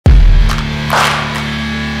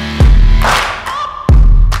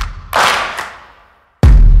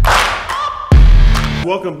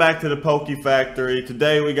welcome back to the Poke Factory.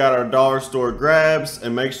 Today we got our dollar store grabs,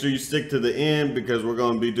 and make sure you stick to the end because we're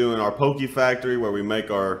going to be doing our Poke Factory where we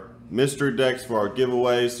make our mystery decks for our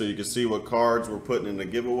giveaways, so you can see what cards we're putting in the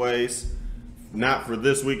giveaways. Not for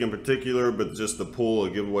this week in particular, but just the pool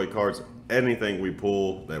of giveaway cards. Anything we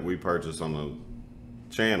pull that we purchase on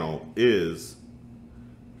the channel is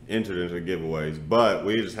entered into giveaways, but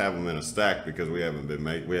we just have them in a stack because we haven't been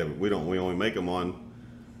we only make them on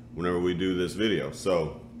whenever we do this video.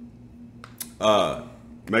 So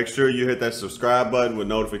make sure you hit that subscribe button with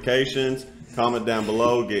notifications, comment down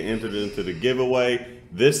below, get entered into the giveaway.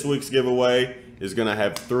 This week's giveaway is going to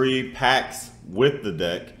have 3 packs with the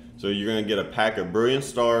deck. So you're going to get a pack of Brilliant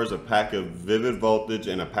Stars, a pack of Vivid Voltage,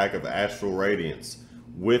 and a pack of Astral Radiance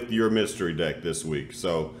with your mystery deck this week.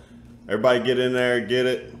 So everybody get in there, get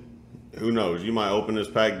it. Who knows, you might open this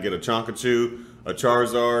pack and get a Chonkachu, a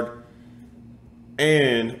Charizard,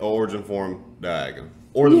 and an Origin Form Diagon,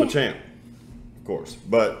 or the Machamp, of course,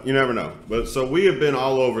 but you never know. But so we have been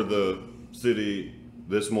all over the city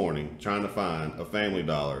this morning trying to find a Family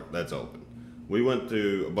Dollar that's open. We went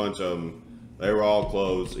to a bunch of them. They were all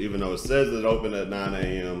closed, even though it says it opened at 9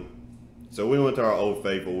 a.m. So we went to our Old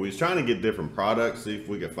Faithful. We was trying to get different products, see if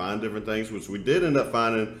we could find different things, which we did end up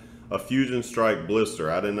finding a Fusion Strike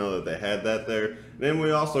blister. I didn't know that they had that there. Then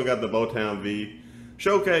we also got the Botown V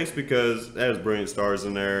showcase because it has Brilliant Stars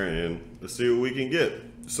in there, and let's see what we can get.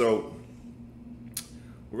 So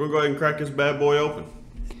we're gonna go ahead and crack this bad boy open.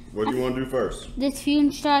 What do you want to do first? This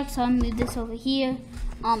Fusion Strike, so I'm gonna move this over here.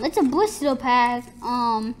 It's a blister pack.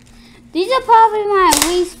 These are probably my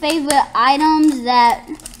least favorite items that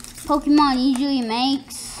Pokemon usually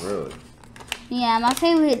makes. Really? Yeah, my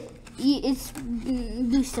favorite it's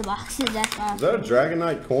booster boxes. That's all. Is that a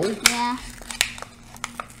Dragonite coin? Yeah.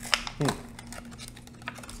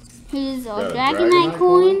 Here's a Dragonite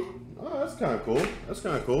coin. Oh, that's kind of cool. That's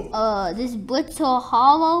kind of cool. This Blitzer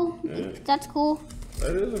Hollow. Yeah. That's cool.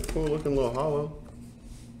 That is a cool looking little hollow.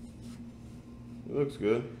 It looks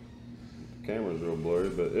good. The camera's real blurry,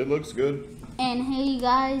 but it looks good. And here, you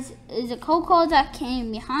guys, is a code card that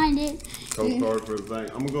came behind it. Code card for the thing.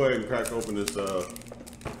 I'm gonna go ahead and crack open this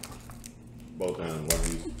Botan while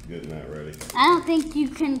he's getting that ready. I don't think you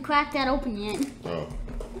can crack that open yet. Oh.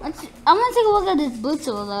 I'm gonna take a look at this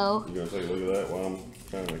Blitzer though. You gonna take a look at that while I'm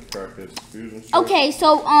trying to crack this Fusion Strike? Okay,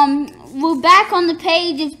 so we're back on the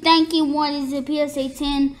page of thanking what is the PSA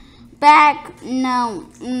 10 back. No,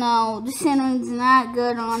 the centering's not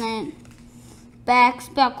good on it. Back,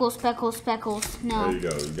 speckles. No. There you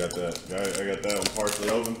go. You got that. I got that one partially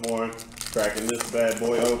open for him. Cracking this bad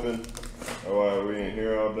boy open. Oh, we ain't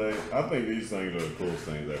here all day. I think these things are the coolest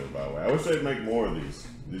things ever, by the way. I wish they'd make more of these.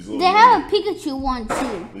 Little they have a Pikachu one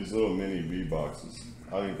too. These little mini V boxes.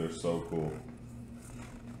 I think they're so cool.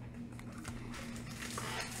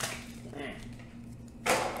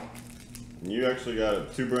 And you actually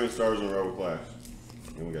got 2 Brilliant Stars in Rebel Clash.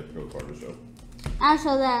 And we got the code card to show. I'll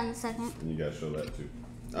show that in a second. And you gotta show that too.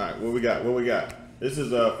 Alright, what we got? This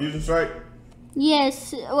is a Fusion Strike?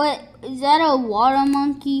 Yes. What is that, a water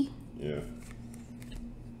monkey? Yeah.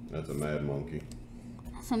 That's a Mad Monkey.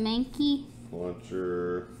 That's a Mankey.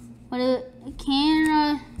 Launcher. What a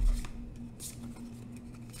Canada.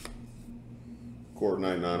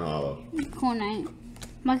 Corviknight non-hollow. Corviknight.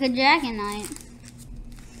 Like a Dragonite.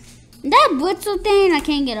 That Blitzer thing, I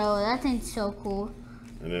can't get over. That thing's so cool.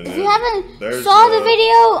 And then if you haven't saw the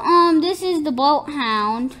video, this is the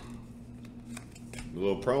Bolthound. The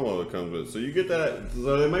little promo that comes with it. So you get that.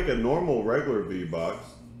 So they make a normal regular V box,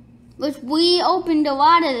 which we opened a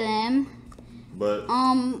lot of them. But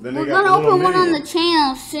then we're gonna open one on the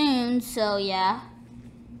channel soon. So yeah.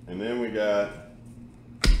 And then we got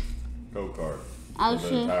code card. I'll the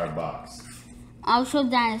show entire box. I'll show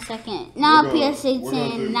that in a second. Not PSA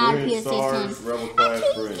 10, not PSA 10.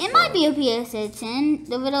 Actually, it might be a PSA 10.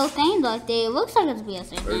 The little thing like that. It looks like it's a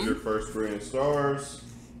PSA 10. There's your first Brilliant Stars.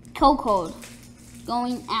 Code code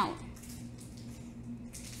going out.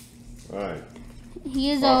 Alright.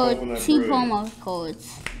 Here's our 2 promo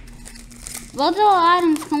codes. Both of our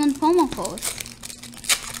items come with promo codes.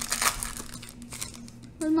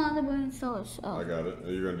 Where's my other Brilliant Stars? Oh. I got it.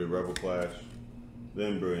 You're going to do Rebel Clash,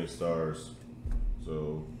 then Brilliant Stars.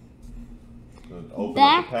 So, open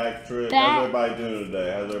up the pack trick. How's everybody doing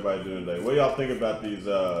today? What do y'all think about these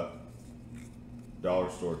dollar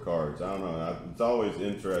store cards? I don't know. It's always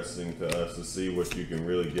interesting to us to see what you can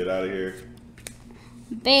really get out of here.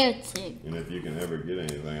 Basic. And if you can ever get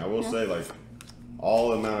anything. I will say, like, all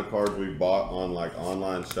the amount of cards we bought on, like,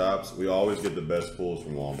 online shops, we always get the best pulls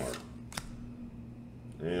from Walmart.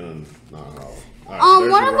 And not hollow. Right,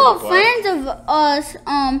 One of our friends of us,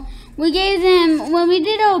 we gave them when we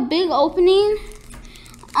did a big opening.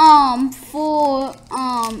 For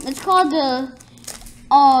it's called the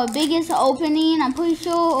biggest opening, I'm pretty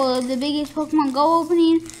sure, or the biggest Pokemon Go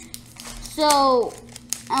opening. So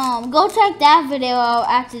go check that video out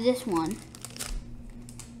after this one.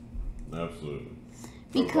 Absolutely.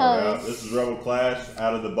 Because this is Rebel Clash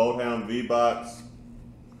out of the Boathound V-Box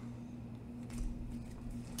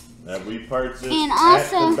that we purchased and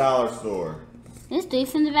also, at the dollar store. There's 3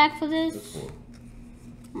 from the back for this. This one.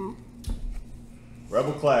 Oh.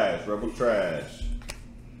 Rebel Clash, Rebel Trash.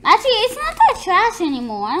 Actually, it's not that trash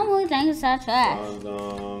anymore. I don't really think it's that trash.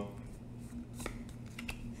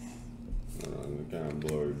 Kind of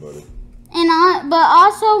blurry, buddy. And but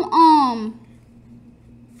also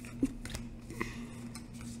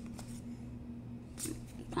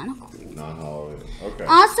kind of cool. Not hollow. Okay.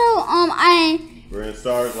 Also, Brilliant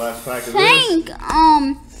Stars, last pack of think, this.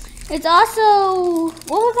 it's also,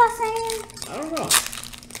 what was I saying?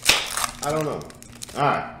 I don't know.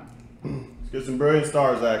 Alright. Let's get some Brilliant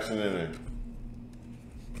Stars action in there.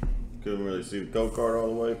 Couldn't really see the code card all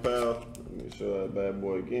the way, pal. Let me show that bad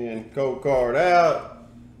boy again. Code card out.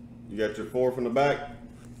 You got your 4 from the back.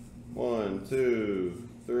 1, 2,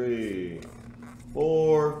 3,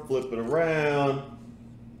 4. Flip it around.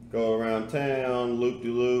 Go around town.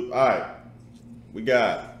 Loop-de-loop. Alright. We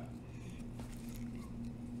got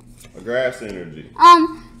a Grass Energy.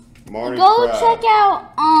 Marnie Go Pride, check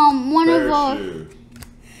out one of our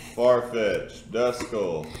Farfetch,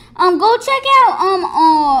 Duskull. go check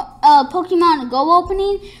out Pokemon Go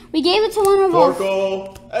opening. We gave it to one of our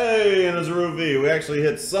Torkoal. Hey, and there's a Ruby. We actually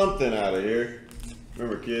hit something out of here.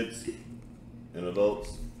 Remember, kids and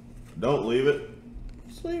adults, don't leave it.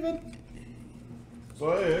 Just leave it.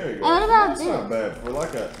 So hey, there you go. What about That's not bad for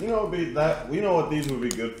like a. You know, be that. You know what these would be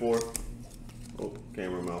good for? Oh,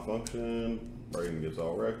 camera malfunction. Braden gets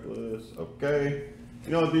all reckless. Okay.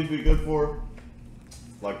 You know what these would be good for?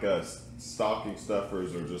 Like stocking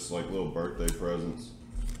stuffers or just like little birthday presents.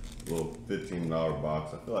 Little $15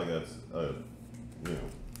 box. I feel like that's you know.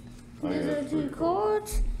 I think that's pretty cool. I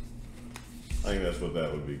think that's what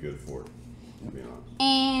that would be good for. To be honest.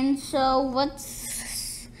 And so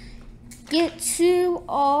let's get to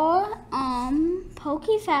our Poke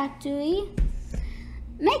Factory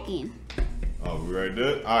making. Oh, we ready to do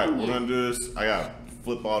it? Alright, we're gonna do this. I gotta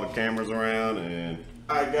flip all the cameras around and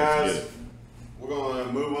alright guys, we're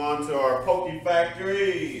gonna move on to our Poke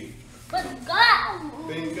Factory. Let's go!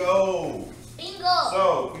 Bingo! Bingo!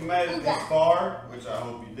 So, if you made it this far, which I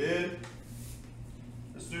hope you did,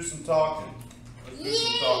 let's do some talking. Let's do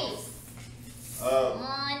some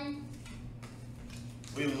talking.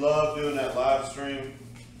 We love doing that live stream.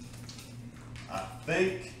 I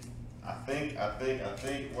think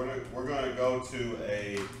we're gonna go to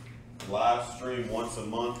a live stream once a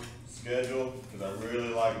month schedule because I really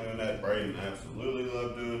like doing that. Braden absolutely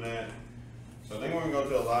love doing that. So I think we're gonna go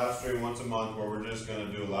to a live stream once a month where we're just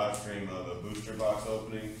gonna do a live stream of a booster box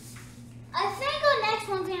opening. I think our next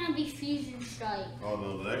one's gonna be Fusion Strike. Oh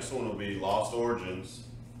no, the next one will be Lost Origins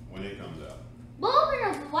when it comes out. We're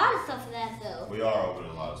opening a lot of stuff for that though. We are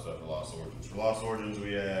opening a lot of stuff for Lost Origins. For Lost Origins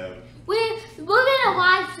we have... We're gonna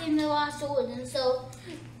live stream the Lost Origins, so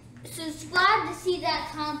subscribe to see that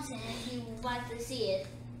content if you would like to see it.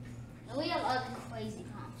 And we have other crazy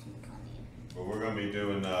content coming. But we're going to be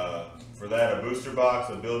doing, for that, a booster box,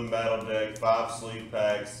 a building battle deck, 5 sleeve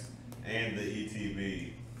packs, and the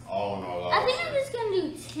ETB, all in our live. I think I'm just going to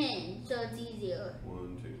do 10, so it's easier.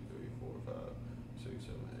 1, 2, 3, 4, 5, 6,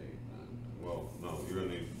 7, 8, 9. Well, no, you're going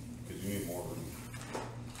to need, because you need more room.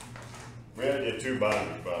 We had to get 2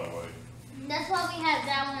 binders, by the way. That's why we have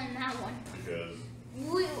that one and that one. Because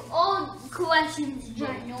all collections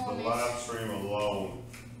ginormous. the live stream alone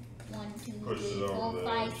 1, 2, pushes 3, it 4, over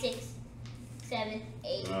 5, 6, 7,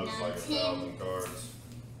 8, 9, it's like 10. 1,000 cards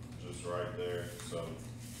just right there. So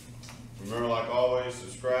remember, like always,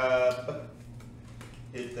 subscribe,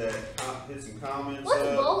 hit some comments. What's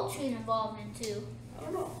Boltune evolved into? I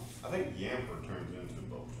don't know. I think Yamper turns into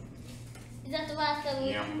Boltune. Is that the last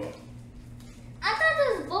evolution? Yamper. I thought it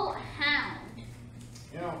was Bolthound.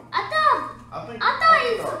 You know, I think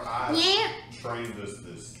thought our eyes yeah. trained us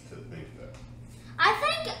this to think that. I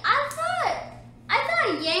thought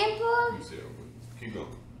Yamper. You see it. Keep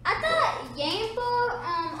going. I thought Yamper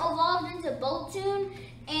evolved into Boltune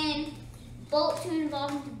and Boltune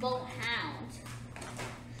evolved into Bolthound.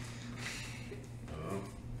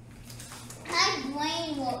 My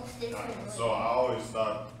brain works differently. So I always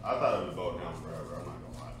thought it was Bolthound forever. I'm not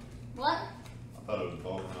gonna lie to you. What? I thought it was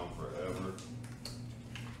Bolthound forever.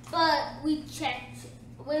 But we checked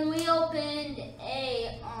when we opened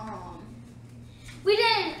a we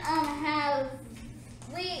didn't have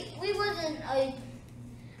we wasn't a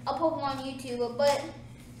Pokemon YouTuber, but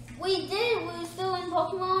we were still in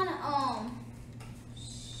Pokemon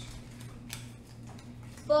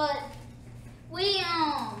but we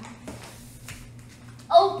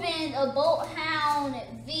opened a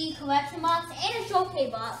Bolthound V collection box and a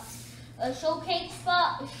showcase box. A showcase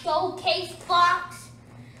box.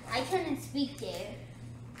 I couldn't speak there.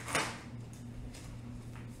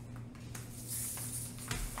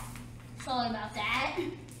 Sorry about that.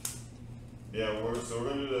 Yeah, we're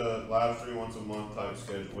gonna do the live stream once a month type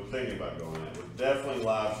schedule. We're thinking about going that. We're definitely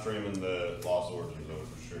live streaming the Lost Origins though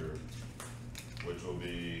for sure, which will be.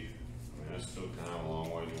 I mean, that's still kind of a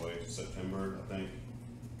long way away. September, I think.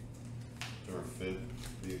 September 5th,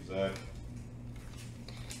 to be exact.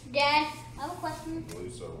 Dad, I have a question. I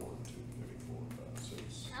believe so. 1, 2, 3, 4, 5,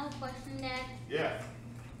 6. I have a question, Dad. Yeah.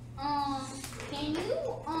 Can you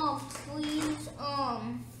please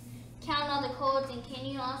count all the codes, and can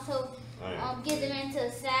you also get them into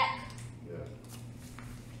a sack? Yeah.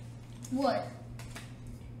 What?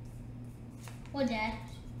 What, Dad?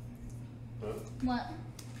 Huh? What?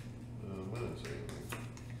 I didn't say anything.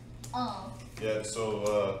 Oh. Yeah.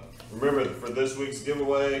 So remember, for this week's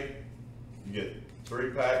giveaway, you get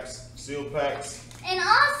 3 packs, sealed packs. And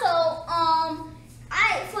also,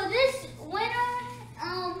 for this winner,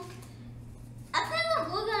 I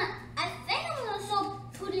think I'm gonna start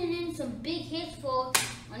putting in some big hits for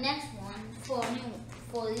our next one for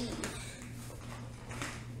these.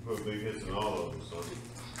 Put big hits in all of them, son.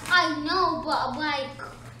 I know, but like,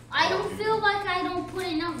 I don't feel like I don't put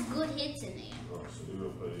enough good hits in there. Oh, so you're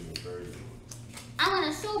gonna put even crazy ones. I'm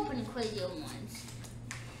gonna start putting crazier ones.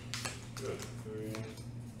 Good.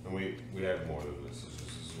 And we have more than this.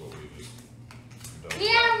 This is what we just dug. We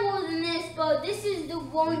have more than this, but this is the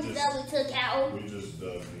ones that we took out. We just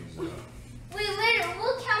dug these out.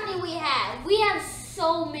 Look how many we have. We have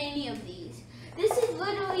so many of these. This is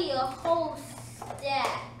literally a whole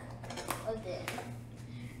stack of them.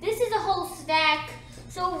 This is a whole stack.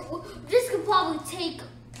 So this could probably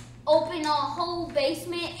open a whole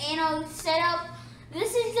basement and a setup.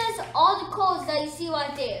 This is just all the codes that you see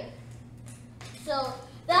right there. So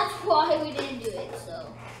that's why we didn't do it.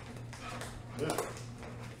 So. Yeah.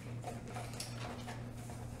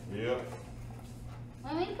 Yep.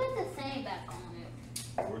 Let me put the thing back on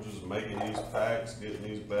it. We're just making these packs, getting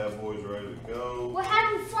these bad boys ready to go. We're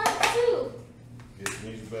having fun too. Getting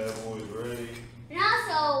these bad boys ready. And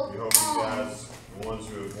also, we hope you guys, the ones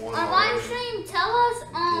who have won on live stream, tell us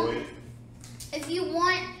if you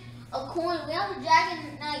want a coin. We have a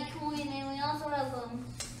Dragon Knight coin, and we also have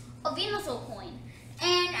a Venusaur coin.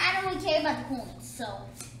 And I don't really care about the coins, so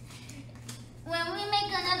when we make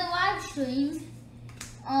another live stream,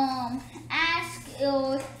 ask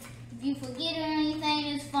if you forget or anything,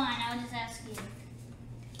 it's fine. I'll just ask you.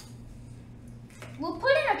 We're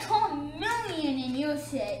putting a Charmeleon in your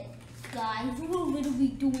set, guys. We're literally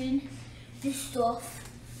doing this stuff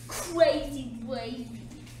crazy. That's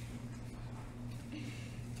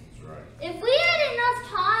right. If we had enough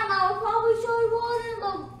time, I would probably show you all of them,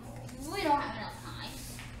 but we don't have enough time.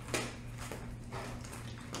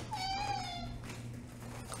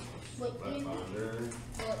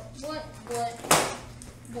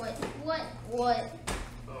 What?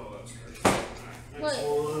 Oh, that's great. Next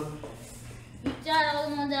one. You got all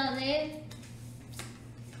the ones out there?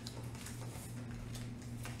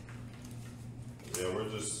 Yeah, we're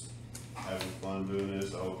just having fun doing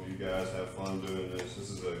this. I hope you guys have fun doing this. This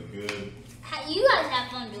is a good. You guys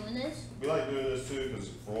have fun doing this. We like doing this too because,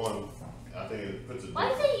 for one, I think it puts a.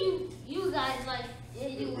 Why say you guys like?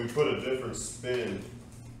 We put a different spin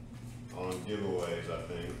on giveaways. I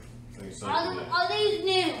think something. Are these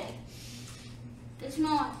new? They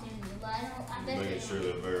smell like they're new, but I bet making sure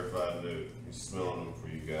they're verified new. He's smelling them for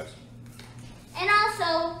you guys. And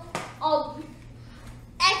also,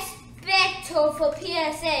 Expecto for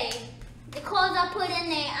PSA. The codes I put in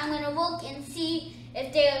there, I'm gonna look and see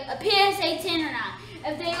if they're a PSA 10 or not.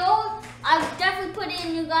 If they are, I've definitely put it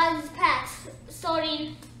in you guys' packs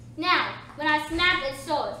starting now. When I snap, it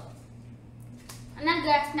starts. I'm not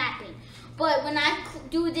good at snapping, but when I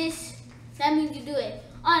do this, that means you do it.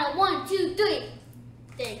 On a 1, 2, 3.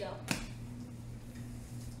 There you go.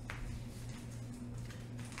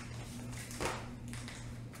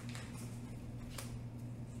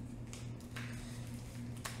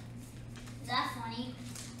 Is that funny?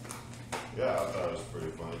 Yeah, I thought it was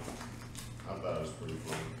pretty funny.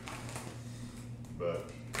 But,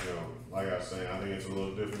 you know, like I was saying, I think it's a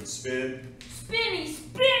little different spin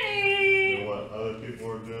Spinny! than what other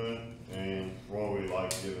people are doing. And for one, we like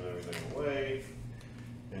to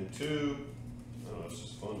And 2, I don't know, it's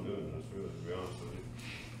just fun doing this, really, to be honest with you.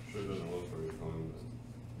 Sure doesn't look very fun, but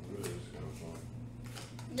it really is kind of fun.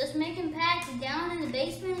 Just making packs down in the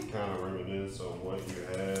basement. Kind of reminisce on what you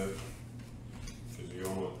have, because you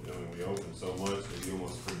almost, I mean, we open so much that you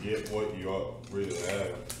almost forget what you really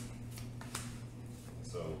have.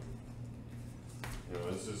 So, you know,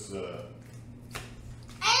 it's just,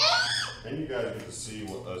 and you guys get to see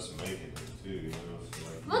what us making it too, you know. So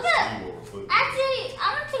like, Look you at, see what we're putting actually,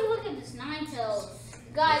 I want to take a look at this Ninetales.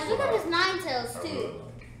 Guys, look at this in. Ninetales I too. really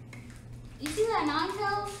like. You see that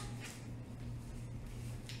Ninetales?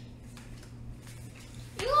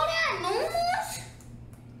 You know that normals?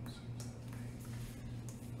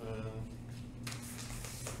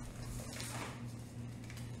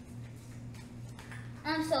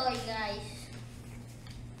 I'm sorry, guys.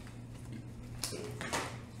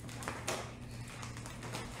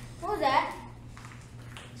 What was that?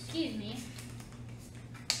 Excuse me.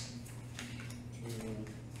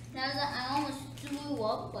 Now that I almost threw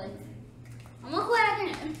up, but I'm not cracking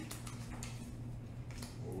it.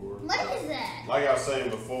 What is that? Like I was saying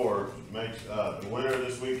before, the winner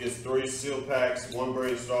this week is 3 sealed packs, 1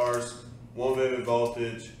 Brilliant Stars, 1 Vivid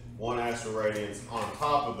Voltage, 1 Astral Radiance on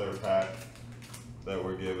top of their pack that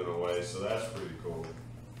we're giving away. So that's pretty cool.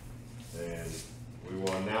 And we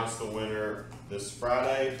will announce the winner this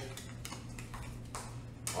Friday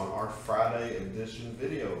on our Friday edition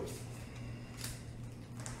video.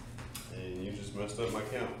 And you just messed up my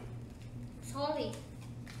count. Sorry.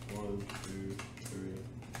 1, 2, 3,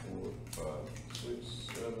 4, 5,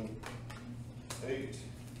 6, 7, 8.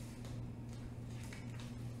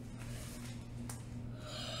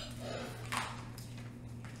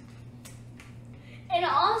 And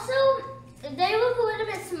also, if they look a little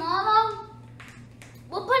bit smaller,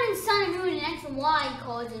 we'll put in Sun and Moon and X and Y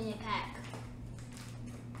cards in your pack.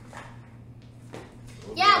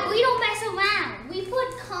 Okay. Yeah, we don't mess around. We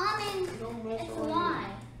put common We don't mess X and around. Y.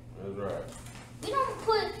 That's right. We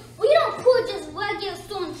don't put just regular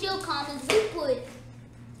Storm and Shield commons. We put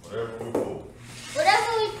Whatever we pull.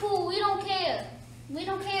 whatever we pull. We don't care. We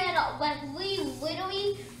don't care at all. Like we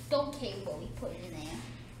literally don't care what we put in there.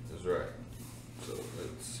 That's right. So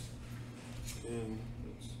it's 10,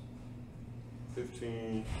 it's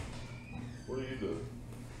 15. What are you doing?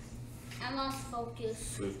 I lost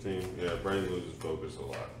focus. 15. Yeah, Brain loses focus a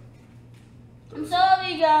lot. I'm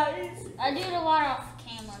sorry, guys. I do it a lot off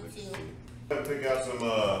camera too. 16. I'm gonna pick out some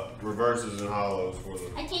reverses and hollows for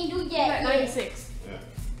them. I can't do You're that. at 96. Yeah.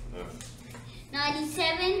 Yeah.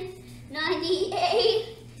 97,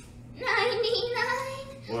 98, 99.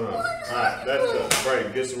 All right, that's it.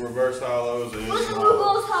 Brain, get some reverse hollows and What's the some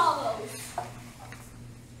hollows. reverse hollows?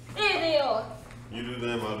 There they are. You do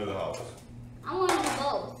them, I'll do the hollows. I want to do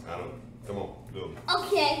both. I don't. Come on, do them.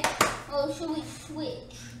 Okay. Oh, should we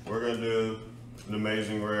switch? We're gonna do an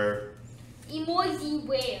amazing rare. Emoji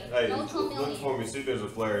wear. Hey, No look Charmeleon. for me. See if there's a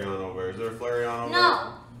Flareon over there. Is there a Flareon over there? No.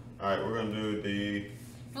 All right, we're gonna do the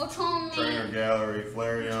No Charmeleon. Trainer Gallery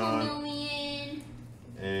Flareon, Charmeleon.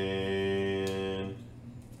 and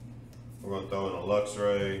we're gonna throw in a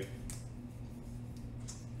Luxray.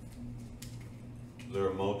 Is there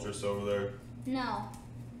a Moltres over there? No.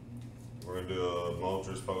 We're gonna do a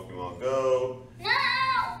Moltres Pokemon Go, No.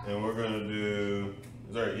 and we're gonna do.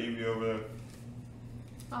 Is there an Eevee over there?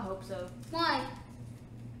 I hope so. Why?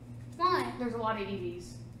 Why? There's a lot of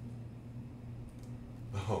EVs.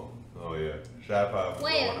 Oh yeah. Shapov is the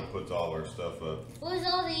Where? one that puts all our stuff up. Where's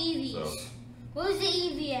all the EVs? So Where's the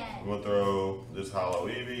EV at? I'm gonna throw this hollow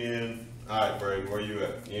Eevee in. Alright, Brady, where you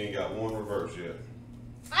at? You ain't got one reverse yet.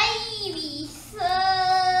 EV,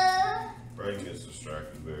 sir. Brayden gets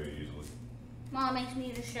distracted very easily. Mom makes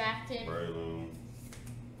me distracted. Breloom,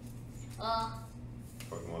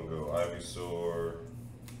 Pokemon Go Ivysaur,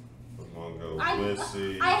 Pokemon Go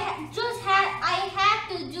Blissey. I have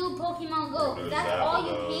to do Pokemon Go. There's That's all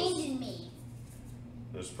you Zapdos. handed me.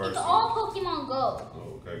 This person. It's all Pokemon Go.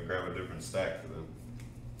 Oh, okay, grab a different stack for them.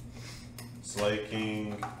 Slay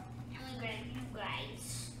King. I'm gonna grab you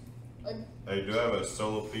guys. Hey, do I have a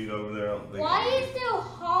Solipede over there? I don't think Why I do. is there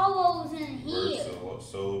hollows in here?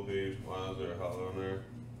 Solipede. Why is there a hollow in there?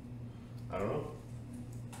 I don't know.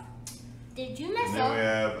 Did you And mess then we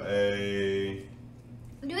up? have a.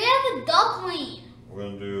 Do we have a duckling? We're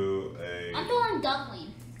gonna do I'm a throwing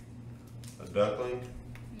duckling. duckling.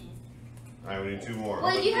 Yeah. All right, we need 2 more.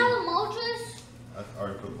 Wait, do you have a Moltres? I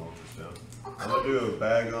already put Moltres down. Oh, I'm gonna do a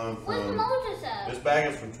bag on Where's the from. Moltres at? This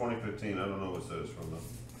bag is from 2015. I don't know what it says from though.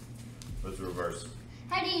 Let's reverse.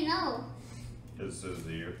 How do you know? It says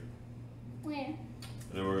the year. Where? And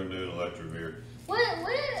then we're gonna do an Electrovir. Where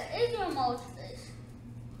is your Moltres?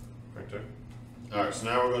 Right there. Alright, so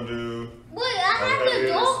now we're gonna do. Wait, I have Okay, the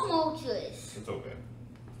yes. dog Moltres. It's okay.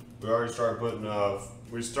 We already started putting.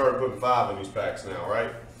 We started putting 5 in these packs now,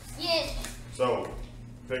 right? Yes. So,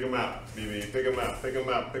 pick them out, BB. Pick them out. Pick them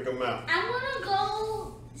out. Pick them out. I'm gonna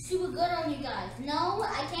go super good on you guys. No,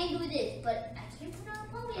 I can't do this, but I can put on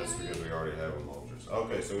Pokemon. That's because we already have a Moltres.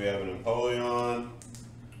 Okay, so we have an Empoleon.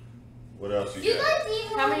 What else Do you you got? guys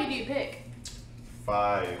even How many do you pick?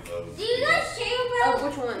 5 of. Do you guys care about Oh,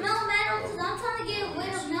 which one? Melmetal? Because I'm trying to get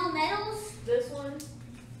rid of Melmetals. This one?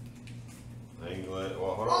 Anglet.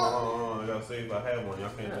 Well, hold on. I gotta see if I have one.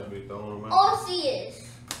 Y'all can't just be throwing them out. Arceus.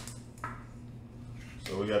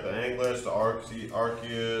 So we got the Anglet, the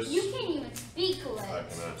Arceus. You can't even speak I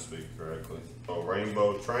correct. cannot speak correctly. So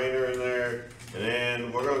Rainbow Trainer in there. And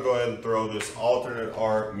then we're gonna go ahead and throw this alternate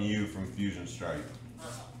art Mew from Fusion Strike.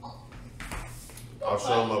 I'll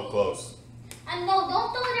show them up close. And no,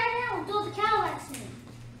 don't throw that down. Throw the Calyrex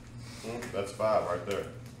in. That's 5 right there.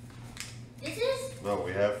 This is? No,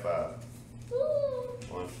 we have 5. Ooh.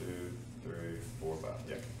 1, 2, 3, 4, 5.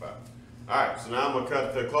 Yeah, 5. Alright, so now I'm gonna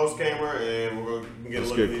cut to the close camera and we're gonna get a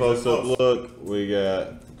look at these close up up close. Look, we got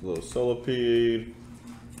a little Solipede,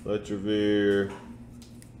 Letravere,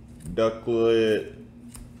 Ducklet,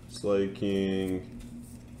 Slaking,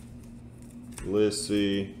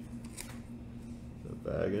 Lissy,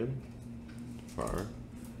 Baggin, Fire,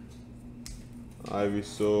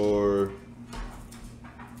 Ivysaur,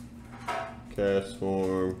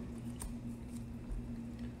 Castform,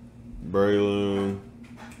 Breloom,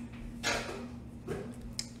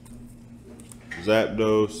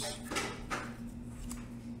 Zapdos,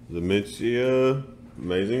 Zamincia,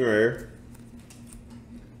 Amazing Rare,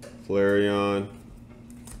 Flareon,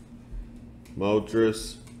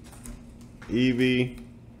 Moltres, Eevee,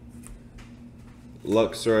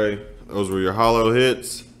 Luxray. Those were your holo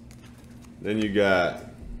hits. Then you got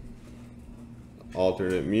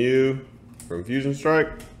alternate Mew from Fusion Strike,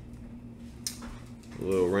 a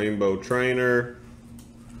little Rainbow Trainer,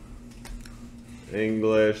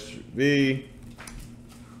 English V,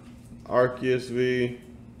 Arceus V,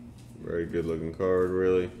 very good looking card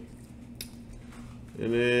really,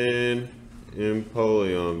 and then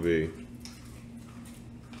Empoleon V.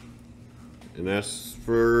 And that's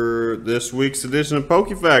for this week's edition of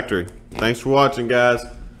Poke Factory. Thanks for watching, guys.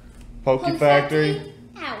 Poke Factory.